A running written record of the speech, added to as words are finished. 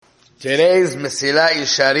Today's Mesilat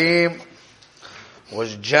Yesharim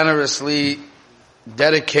was generously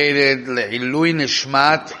dedicated Le'ilui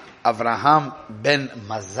Nishmat Avraham ben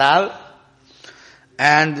Mazal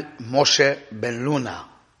and Moshe ben Luna.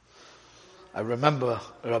 I remember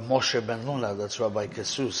Moshe ben Luna, that's Rabbi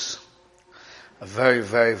Kesus. A very,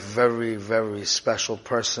 very, very, very special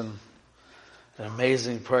person. An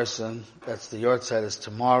amazing person. That's the Yortzeit is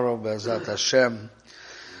tomorrow, Be'ezrat Hashem.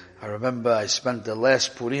 I remember I spent the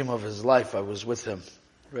last Purim of his life, I was with him.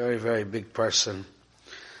 Very, very big person.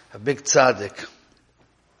 A big tzaddik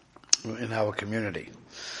in our community.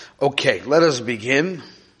 Okay, let us begin.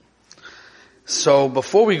 So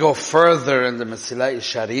before we go further in the Mesilat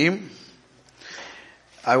Yesharim,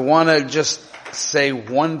 I want to just say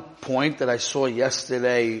one point that I saw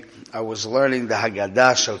yesterday. I was learning the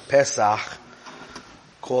Haggadah Shel Pesach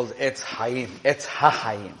called Etz Hayim, Etz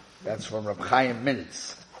HaHayim. That's from Reb Chaim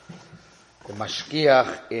Mintz, the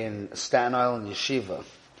Mashgiach in Staten Island Yeshiva.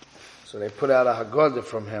 So they put out a Haggadah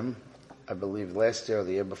from him, I believe last year or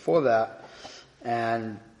the year before that,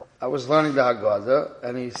 and I was learning the Haggadah,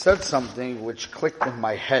 and he said something which clicked in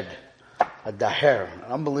my head. A daher,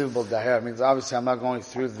 an unbelievable daher. It means obviously I'm not going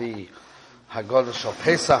through the Haggadah Shel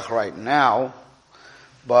Pesach right now,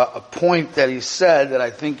 but a point that he said that I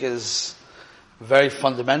think is very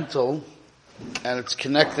fundamental, and it's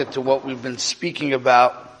connected to what we've been speaking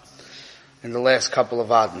about in the last couple of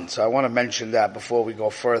Advent. So I want to mention that before we go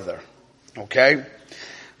further. Okay?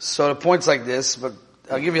 So the point's like this, but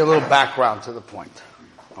I'll give you a little background to the point.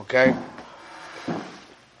 Okay?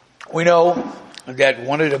 We know that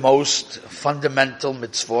one of the most fundamental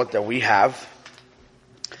mitzvot that we have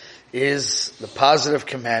is the positive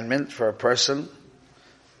commandment for a person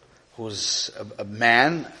who's a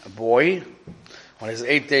man, a boy. When he's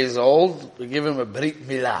 8 days old, we give him a brit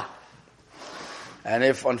milah. And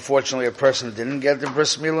if unfortunately a person didn't get the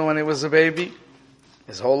bris milah when he was a baby,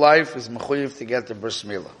 his whole life is mechuyev to get the bris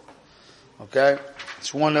milah. Okay?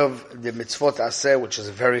 It's one of the mitzvot aseh which is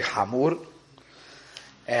very hamur.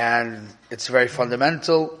 And it's very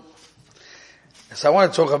fundamental. So I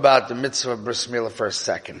want to talk about the mitzvah of bris milah for a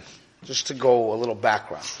second, just to go a little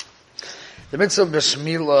background. The mitzvah of bris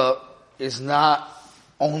milah is not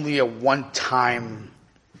only a one-time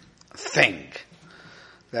thing.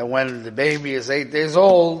 That when the baby is 8 days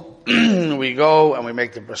old, we go and we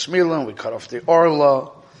make the bris milah and we cut off the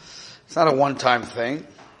orla. It's not a one-time thing.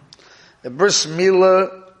 The bris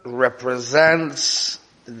milah represents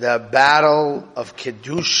the battle of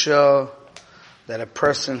Kedusha that a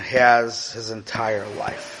person has his entire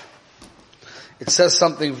life. It says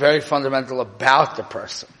something very fundamental about the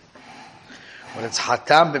person. When it's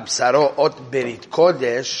Hatam b'bsaro ot berit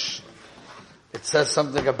kodesh, it says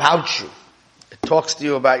something about you. It talks to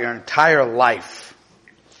you about your entire life.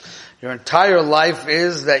 Your entire life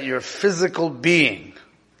is that your physical being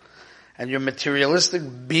and your materialistic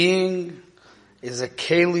being is a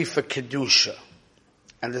keli for Kedusha.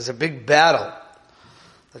 And there's a big battle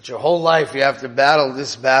that your whole life you have to battle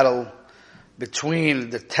this battle between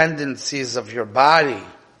the tendencies of your body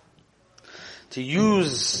to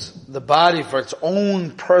use the body for its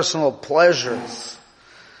own personal pleasures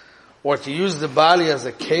or to use the body as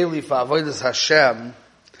a keli for avodas Hashem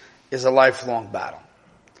is a lifelong battle.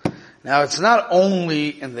 Now it's not only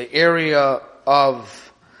in the area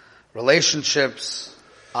of relationships,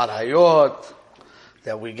 arayot,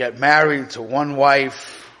 that we get married to one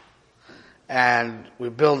wife and we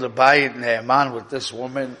build a bayit ne'eman with this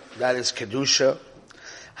woman, that is Kedusha.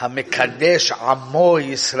 HaMekadesh Amo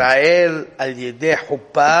Yisrael al yedei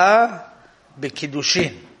chuppah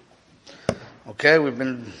b'kiddushin. Okay, we've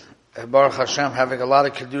been, Baruch Hashem, having a lot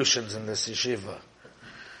of Kedushins in this yeshiva.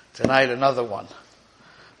 Tonight another one.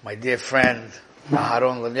 My dear friend,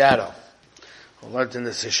 Aharon Lanyado, who learned in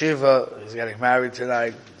this yeshiva, he's getting married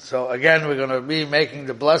tonight. So again, we're going to be making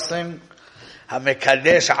the blessing,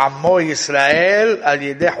 HaMekadesh Amo Yisrael al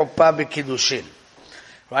yedei chuppah b'kiddushin.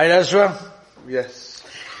 Right, Ezra? Yes.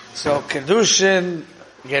 So Kedushin,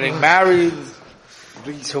 getting married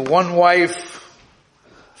to one wife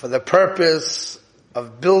for the purpose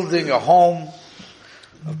of building a home,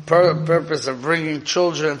 purpose of bringing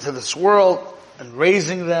children into this world and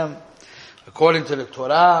raising them according to the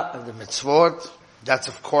Torah and the mitzvot. That's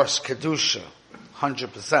of course Kedusha,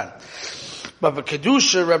 100%. But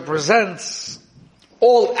Kedusha represents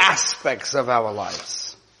all aspects of our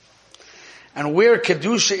lives. And where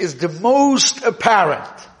Kedusha is the most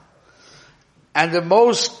apparent and the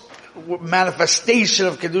most manifestation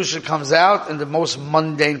of Kedusha comes out in the most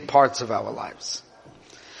mundane parts of our lives.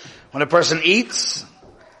 When a person eats,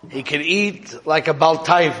 he can eat like a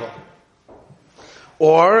baltaiva.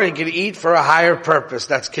 Or he can eat for a higher purpose.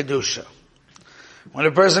 That's Kedusha. When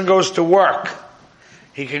a person goes to work,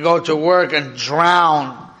 he can go to work and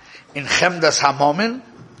drown in Chemdas Hamomin,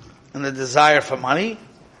 in the desire for money,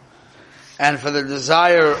 and for the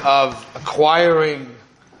desire of acquiring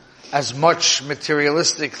as much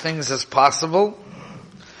materialistic things as possible.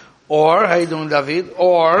 Or, how you doing, David?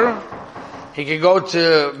 Or, he can go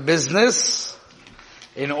to business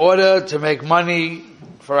in order to make money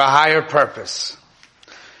for a higher purpose.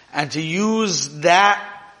 And to use that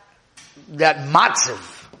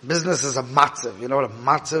matziv. Business is a matziv. You know what a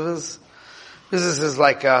matziv is? Business is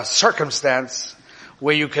like a circumstance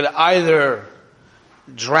where you could either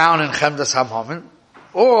drown in Chemdas Hamomin,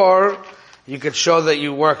 or you could show that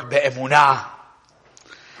you work be'emunah,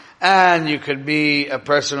 and you could be a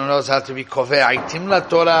person who knows how to be koveh aitim la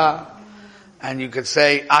Torah, and you could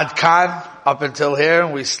say ad kan, up until here,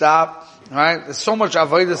 and we stop. Right? There's so much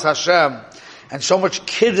avodas Hashem and so much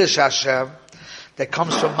kiddush Hashem that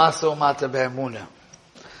comes from masa umata be'emunah.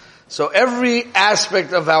 So every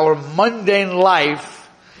aspect of our mundane life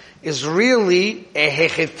is really a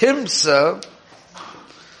hechetimsa.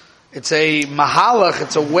 It's a mahalach,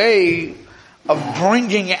 it's a way of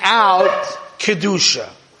bringing out Kedusha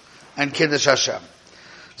and Kiddush Hashem.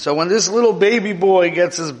 So when this little baby boy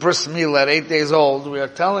gets his bris milah at 8 days old, we are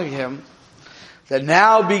telling him that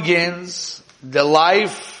now begins the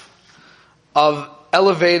life of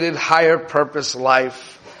elevated, higher purpose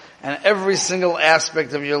life. And every single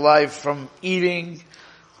aspect of your life, from eating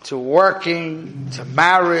to working to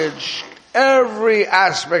marriage, every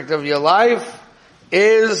aspect of your life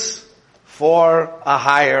is for a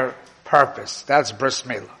higher purpose. That's bris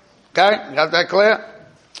milah. Okay? Got that clear?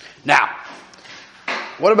 Now,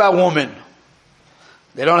 what about women?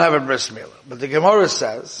 They don't have a bris milah. But the Gemara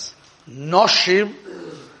says, Noshim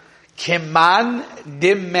keman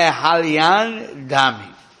dimmehalyan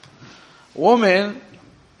dami. Women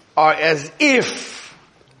are as if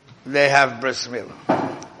they have bris milah.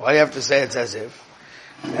 Why do you have to say it's as if?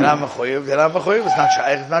 They're not mechuyev, it's not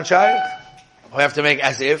shaykh, it's not shaykh. We have to make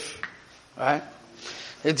as if, right?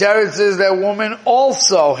 The Torah says that women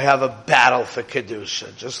also have a battle for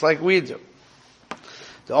Kedusha, just like we do.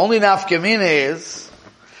 The only nafkamina is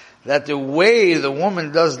that the way the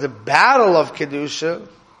woman does the battle of Kedusha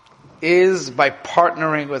is by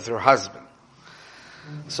partnering with her husband.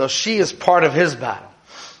 So she is part of his battle.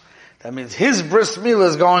 That means his bris milah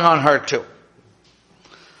is going on her too.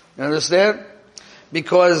 You understand?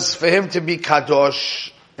 Because for him to be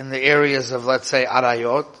kadosh in the areas of, let's say,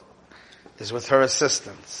 arayot, is with her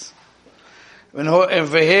assistance. And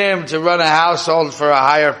for him to run a household for a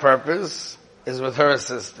higher purpose is with her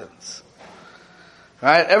assistance.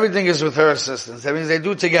 Right? Everything is with her assistance. That means they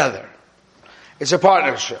do together. It's a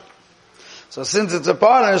partnership. So since it's a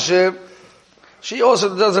partnership, she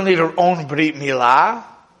also doesn't need her own brit milah.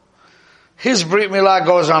 His brit milah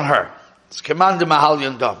goes on her. It's keman mahal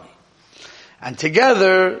yondami. And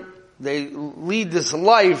together, they lead this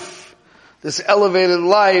life, this elevated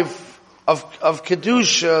life of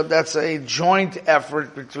Kedusha. That's a joint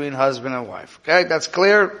effort between husband and wife. Okay? That's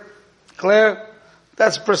clear? Clear?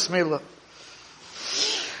 That's bris milah.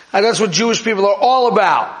 And that's what Jewish people are all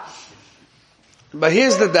about. But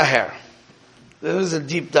here's the daher. This is a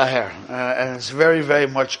deep daher. And it's very, very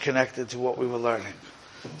much connected to what we were learning.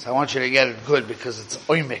 So I want you to get it good because it's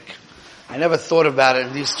oimik. I never thought about it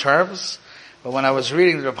in these terms, but when I was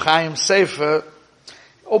reading the Reb Chaim Sefer, it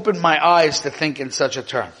opened my eyes to think in such a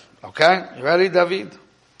term. Okay? You ready, David?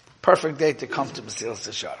 Perfect day to come to Mesilas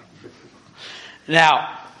Yesharim.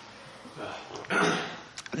 Now,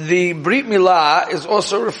 the Brit Milah is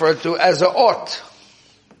also referred to as a ot,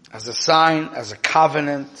 as a sign, as a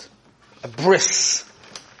covenant, a bris.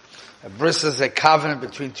 A bris is a covenant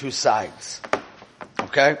between two sides.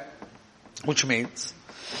 Okay? Which means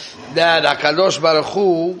that HaKadosh Baruch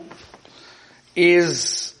Hu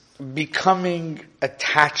is becoming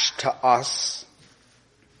attached to us,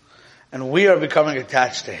 and we are becoming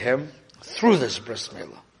attached to Him through this bris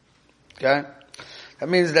milah. Okay? That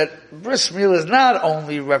means that bris milah is not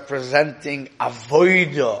only representing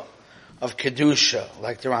avodah of Kedusha,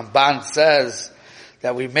 like the Ramban says,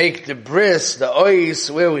 that we make the bris, the ois,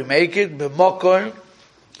 where we make it, b'mokom,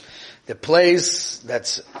 the place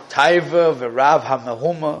that's taiva v'rav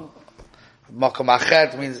hamehuma, mokom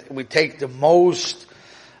achet, means we take the most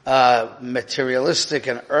materialistic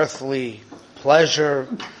and earthly pleasure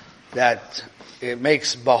that it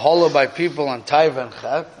makes bahola by people on taiva and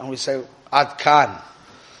chet, and we say ad kan.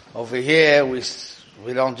 Over here,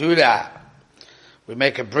 we don't do that. We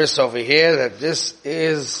make a bris over here that this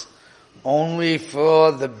is only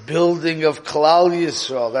for the building of Klal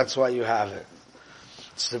Yisrael. That's why you have it.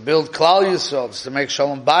 It's to build Klal Yisrael. It's to make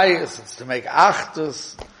Shalom Bayis. It's to make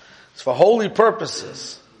Achdus. It's for holy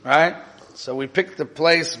purposes, right? So we picked the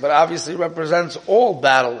place, but obviously represents all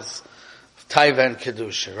battles of Taiva and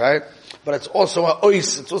Kedusha, right? But it's also a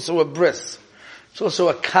ois, it's also a bris. It's also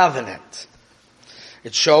a covenant.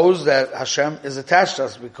 It shows that Hashem is attached to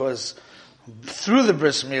us because through the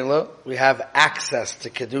bris milah, we have access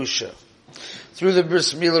to Kedusha. Through the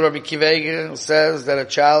bris milah, Rabbi Kiva says that a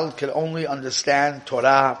child can only understand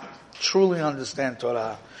Torah, truly understand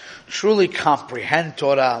Torah, truly comprehend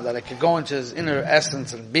Torah, that it could go into his inner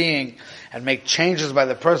essence and being and make changes by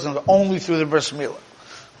the person only through the bris milah.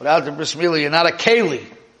 Without the bris milah, you're not a keli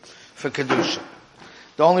for Kedusha.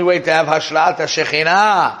 The only way to have Hashrat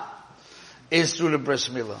HaShekhinah is through the bris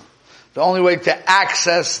milah. The only way to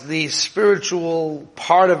access the spiritual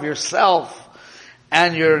part of yourself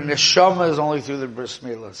and your neshama is only through the bris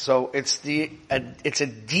milah. So it's a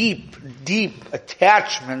deep, deep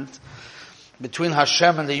attachment between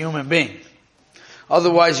Hashem and the human being.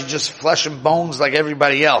 Otherwise you're just flesh and bones like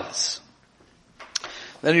everybody else.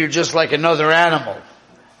 Then you're just like another animal.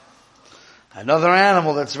 Another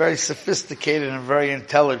animal that's very sophisticated and very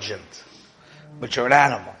intelligent. But you're an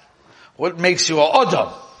animal. What makes you a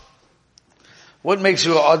Adam? What makes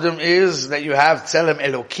you a Adam is that you have Tzelem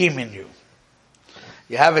Elokim in you.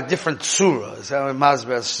 You have a different surah. It's how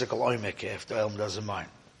Mazber Sikal Oimek if the Elm doesn't mind.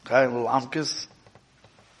 Okay, a little Amkis.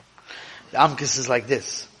 The Amkis is like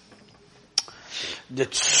this. The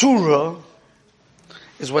surah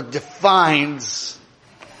is what defines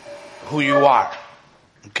who you are.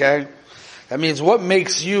 Okay? That means what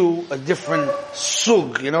makes you a different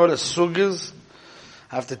sug. You know what a sug is?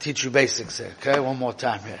 I have to teach you basics here. Okay? One more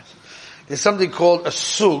time here. There's something called a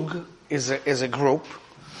sug is a group.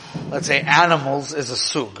 Let's say animals is a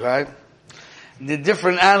sug, right? The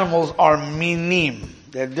different animals are minim.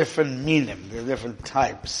 They're different minim. They're different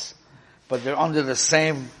types. But they're under the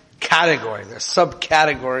same category. They're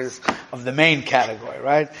subcategories of the main category,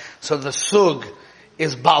 right? So the sug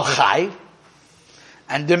is balchai.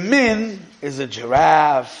 And the min is a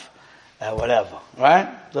giraffe, whatever,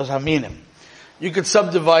 right? Those are minim. You could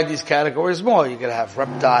subdivide these categories more. You could have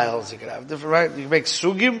reptiles, you could have different, right? You make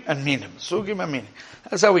sugim and minim. Sugim and minim.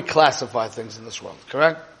 That's how we classify things in this world,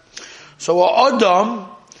 correct? So a Adam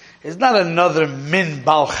is not another min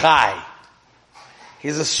balchai.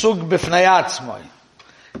 He's a sug b'fnei atzmai.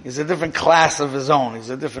 He's a different class of his own. He's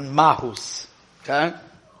a different mahus. Okay?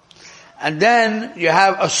 And then you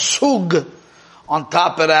have a sug on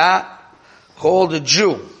top of that called a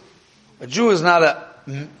Jew. A Jew is not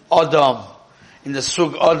a Adam in the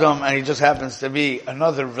sug Adam and he just happens to be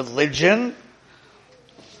another religion.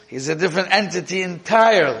 He's a different entity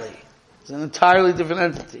entirely. It's an entirely different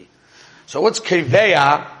entity. So what's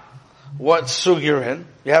Keveya? What sug you're in?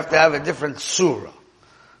 You have to have a different surah.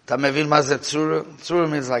 Tamevil mazet surah? Surah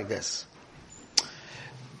means like this.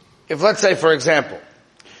 If let's say, for example,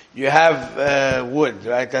 you have wood,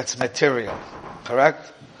 right? That's material,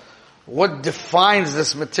 correct? What defines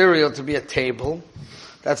this material to be a table?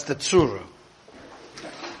 That's the tzura.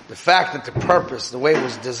 The fact that the purpose, the way it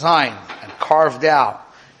was designed and carved out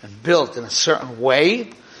and built in a certain way,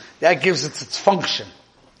 that gives it its function.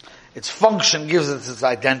 Its function gives it its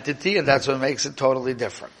identity, and that's what makes it totally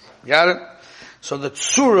different. Got it? So the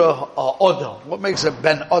tzura Adam, what makes a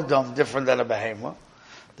ben Adam different than a behemah?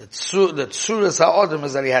 The tzura Adam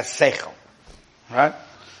is that he has seichel. Right?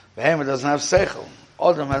 Behemah doesn't have seichel.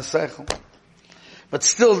 Adam has seichel. But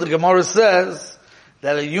still the Gemara says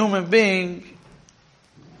that a human being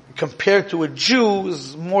compared to a Jew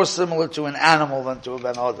is more similar to an animal than to a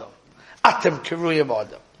ben Adam. Atem kiruyim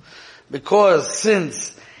Adam. Because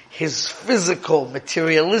since his physical,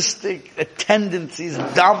 materialistic tendencies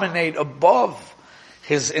dominate above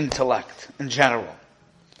his intellect in general.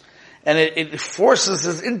 And it forces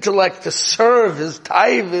his intellect to serve his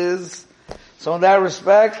taivis. So in that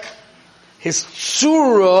respect, his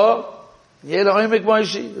tzura, his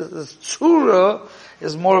tzura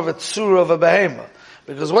is more of a tzura of a behemah.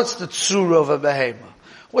 Because what's the tzura of a behemah?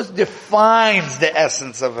 What defines the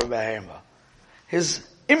essence of a behemah? His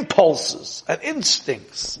impulses and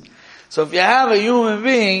instincts. So if you have a human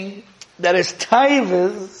being that his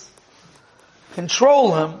taivas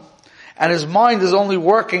control him, and his mind is only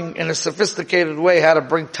working in a sophisticated way how to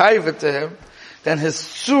bring taiva to him, then his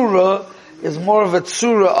tzura is more of a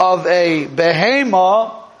tzura of a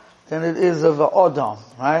behemah than it is of an Adam,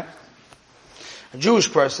 right? A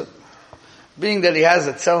Jewish person, being that he has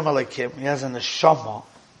a tzelem alekim, he has a neshama.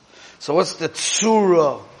 So what's the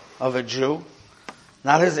tzura of a Jew?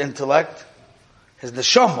 Not his intellect, his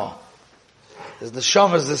neshama. His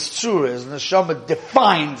neshama is his tzura. His neshama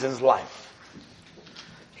defines his life.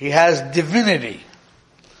 he has divinity.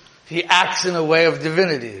 He acts in a way of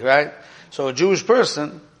divinity, right? So a Jewish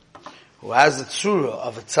person who has the tzura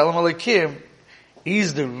of a Tzelem Elokim,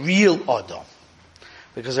 he's the real Adam.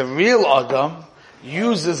 Because a real Adam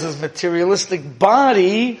uses his materialistic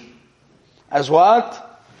body as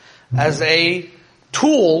what? As a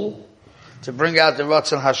tool to bring out the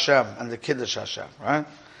Ratzon Hashem and the Kiddush Hashem, right?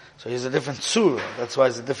 So he's a different tzura. That's why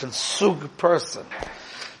he's a different sug person.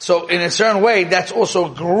 So in a certain way, that's also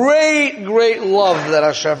great, great love that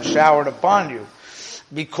Hashem showered upon you.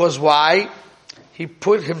 Because why? He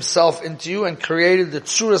put himself into you and created the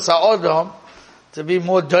tzuras ha'adam to be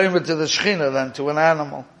more doimer to the Shekhinah than to an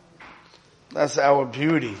animal. That's our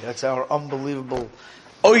beauty. That's our unbelievable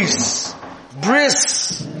ois,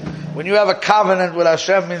 bris. When you have a covenant with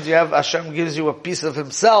Hashem, means Hashem gives you a piece of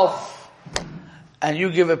himself, and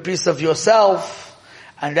you give a piece of yourself,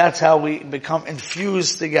 and that's how we become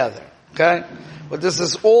infused together. Okay? But this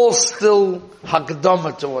is all still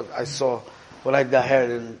hakdama to what I saw, what I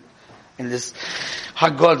heard in this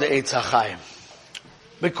Haggadah Eitz HaChaim.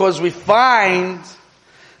 Because we find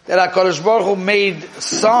that HaKadosh Baruch Hu made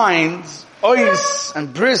signs, ois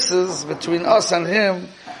and brises between us and Him,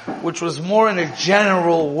 which was more in a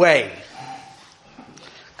general way.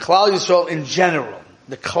 Klal Yisrael in general.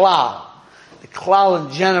 The Klal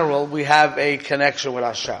in general, we have a connection with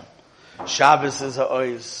Hashem. Shabbos is a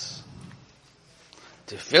ois.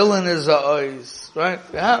 Tefillin is a ois. Right?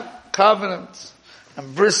 We have covenants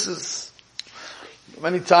and brises.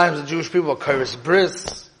 Many times the Jewish people are kairos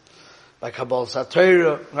bris, like Kabbalah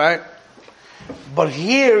Satira, right? But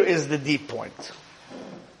here is the deep point.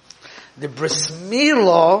 The bris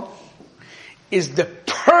milah is the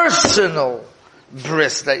personal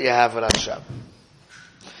bris that you have with Hashem.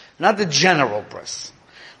 Not the general bris.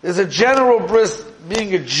 There's a general bris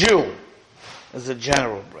being a Jew. There's a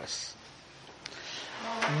general bris.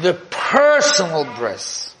 The personal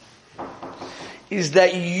bris is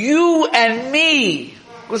that you and me,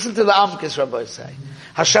 listen to the Amkis Rabbi say.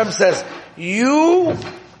 Hashem says, you,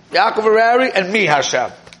 Yaakov Harari, and me,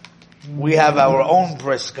 Hashem. We have our own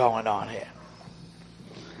bris going on here.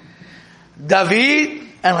 David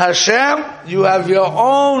and Hashem, you have your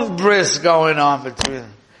own bris going on between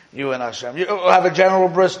you and Hashem. You have a general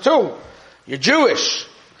bris too. You're Jewish.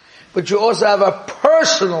 But you also have a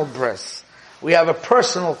personal bris. We have a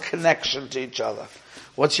personal connection to each other.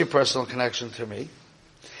 What's your personal connection to me?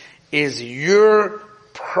 Is your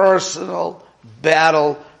personal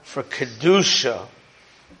battle for Kedusha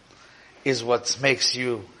is what makes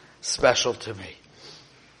you special to me.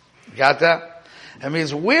 Got that? That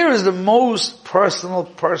means where is the most personal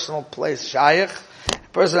place? Shaykh? A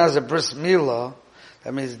person has a bris milah.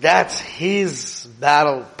 That means that's his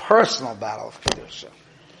battle, personal battle of Kedusha.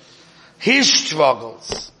 His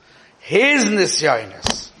struggles. His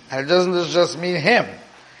nisyonis. And it doesn't just mean him.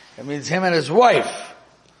 It means him and his wife.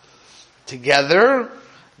 Together,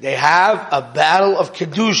 they have a battle of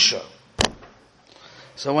Kedusha.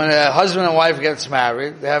 So when a husband and wife gets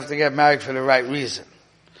married, they have to get married for the right reason.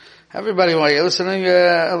 Everybody, while you're listening,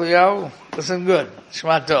 Eliyahu, listen good.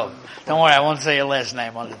 Shema Tov. Don't worry, I won't say your last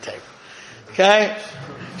name on the tape. Okay?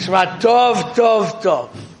 Shema Tov, Tov, Tov.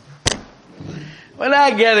 We're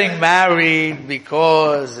not getting married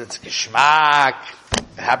because it's Geshmak.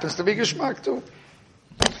 It happens to be Geshmak too.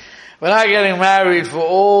 We're not getting married for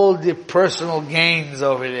all the personal gains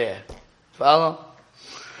over there. Follow?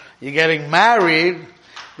 You're getting married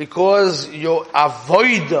because your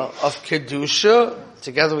avoida of Kedusha,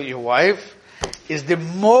 together with your wife, is the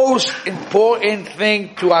most important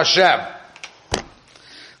thing to Hashem.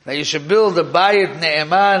 That you should build a bayit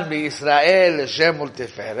ne'eman b'Yisrael Hashem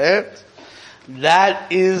ul'tiferet.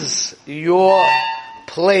 That is your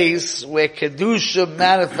place where Kedusha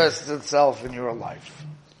manifests itself in your life.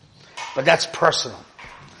 But that's personal.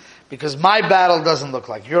 Because my battle doesn't look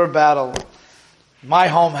like your battle. My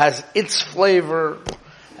home has its flavor,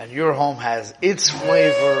 and your home has its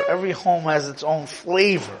flavor. Every home has its own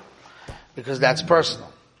flavor. Because that's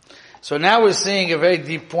personal. So now we're seeing a very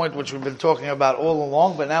deep point which we've been talking about all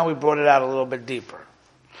along, but now we brought it out a little bit deeper.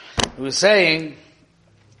 We were saying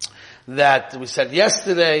that we said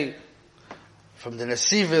yesterday from the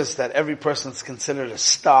Nesivis that every person is considered a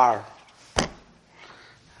star.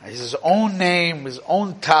 He has his own name, his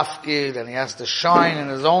own tafkid, and he has to shine in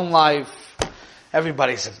his own life.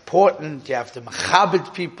 Everybody's important. You have to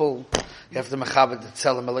mechabed people. You have to mechabed the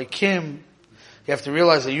Tzelem Elokim. You have to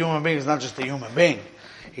realize a human being is not just a human being.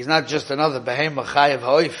 He's not just another behemoth chayav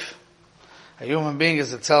ha'oif. A human being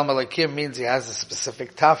is a Tzelem Elokim, means he has a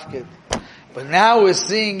specific tafkid. But now we're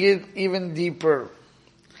seeing it even deeper.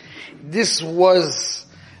 This was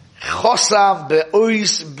Chosam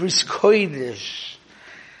be'ois bris kodesh.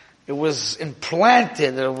 It was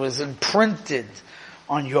implanted, it was imprinted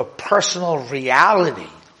on your personal reality.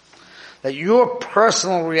 That your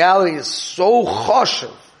personal reality is so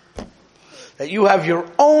choshev that you have your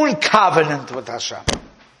own covenant with Hashem.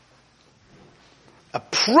 A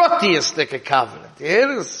proteistic covenant. You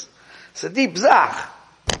hear this? It's a deep zach.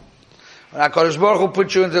 When HaKadosh Baruch Hu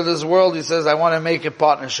put you into this world, He says, I want to make a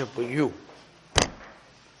partnership with you.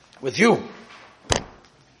 With you.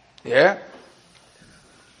 Yeah?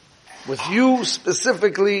 With you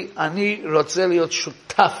specifically, Ani Rotzeh Liot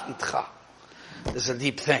Shutaf Itcha. This is a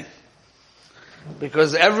deep thing.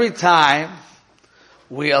 Because every time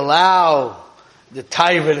we allow the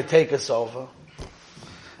taiva to take us over,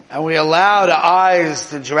 and we allow the eyes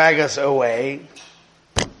to drag us away,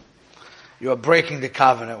 you are breaking the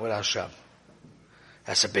covenant with Hashem.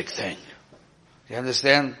 That's a big thing. You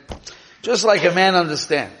understand? Just like a man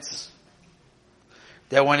understands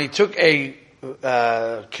that when he took a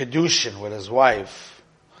kedushin with his wife,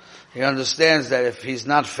 he understands that if he's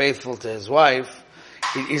not faithful to his wife,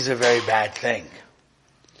 it is a very bad thing.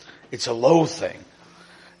 It's a low thing.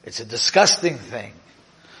 It's a disgusting thing.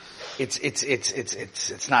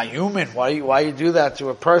 It's not human. Why you do that to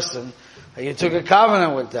a person that you took a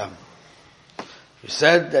covenant with them? You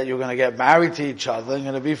said that you're going to get married to each other and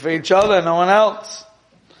going to be for each other and no one else.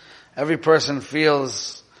 Every person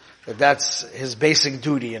feels that that's his basic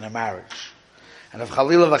duty in a marriage. And if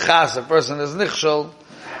Chalila v'chas, a person is nichshol,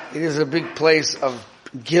 it is a big place of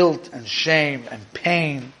guilt and shame and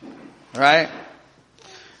pain, right?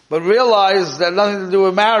 But realize that nothing to do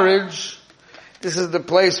with marriage. This is the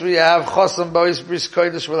place where you have chosam ba'is bris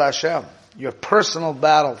kodesh with Hashem. Your personal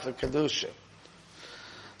battle for kedusha.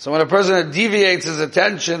 So when a person deviates his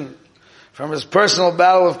attention from his personal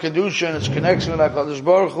battle of kedusha and his connection with HaKadosh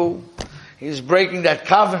Baruch Hu, he's breaking that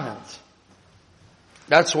covenant.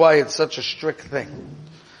 That's why it's such a strict thing.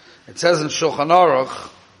 It says in Shulchan Aruch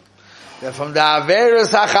that from the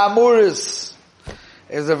averes hachamuris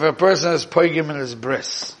is if a person is poigim in his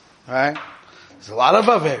bris. Right? There's a lot of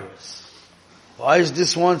averes. Why is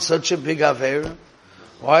this one such a big avera?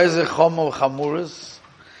 Why is it chomo chamuris?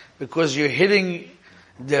 Because you're hitting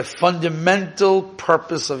the fundamental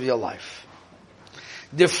purpose of your life.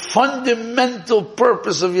 The fundamental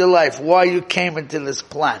purpose of your life, why you came into this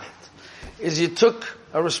planet, is you took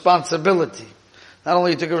a responsibility. Not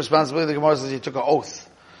only you took a responsibility, the Gemara says you took an oath.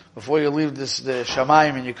 Before you leave the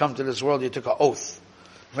Shamayim and you come to this world, you took an oath.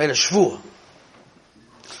 You made a shvuah.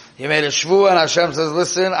 You made a shvuah and Hashem says,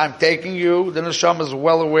 listen, I'm taking you. The Neshama is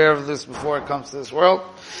well aware of this before it comes to this world.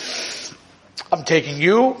 I'm taking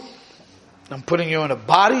you. I'm putting you in a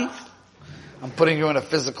body. I'm putting you in a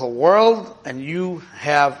physical world. And you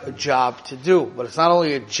have a job to do. But it's not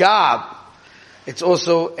only a job. It's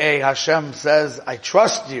also Hashem says, I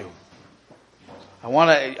trust you.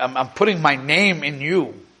 I'm putting my name in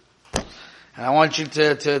you. And I want you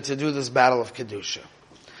to do this battle of Kedusha.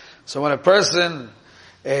 So when a person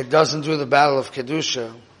doesn't do the battle of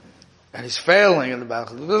Kedusha, and he's failing in the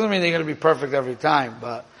battle, it doesn't mean you're going to be perfect every time,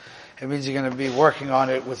 but it means you're going to be working on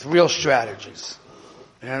it with real strategies.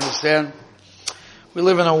 You understand? We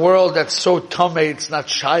live in a world that's so tamei, it's not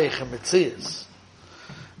shaykh and mitzias.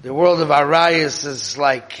 The world of arayas is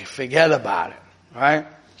like, forget about it, right?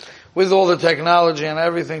 With all the technology and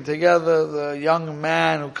everything together, the young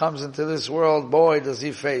man who comes into this world, boy, does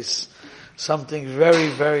he face something very,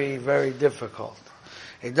 very, very difficult.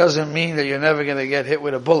 It doesn't mean that you're never going to get hit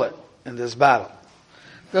with a bullet in this battle.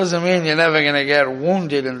 It doesn't mean you're never going to get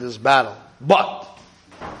wounded in this battle. But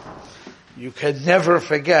you can never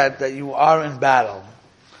forget that you are in battle.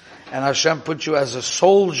 And Hashem put you as a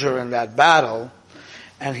soldier in that battle,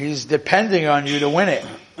 and He's depending on you to win it.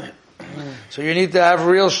 So you need to have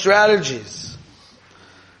real strategies.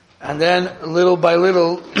 And then little by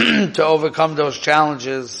little to overcome those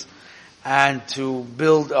challenges and to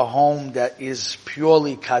build a home that is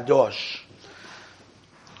purely kadosh,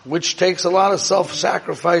 which takes a lot of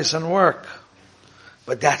self-sacrifice and work.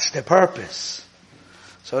 But that's the purpose.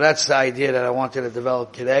 So that's the idea that I wanted to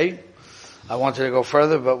develop today. I wanted to go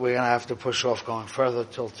further, but we're going to have to push off going further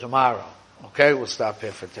till tomorrow. Okay? We'll stop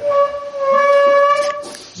here for today.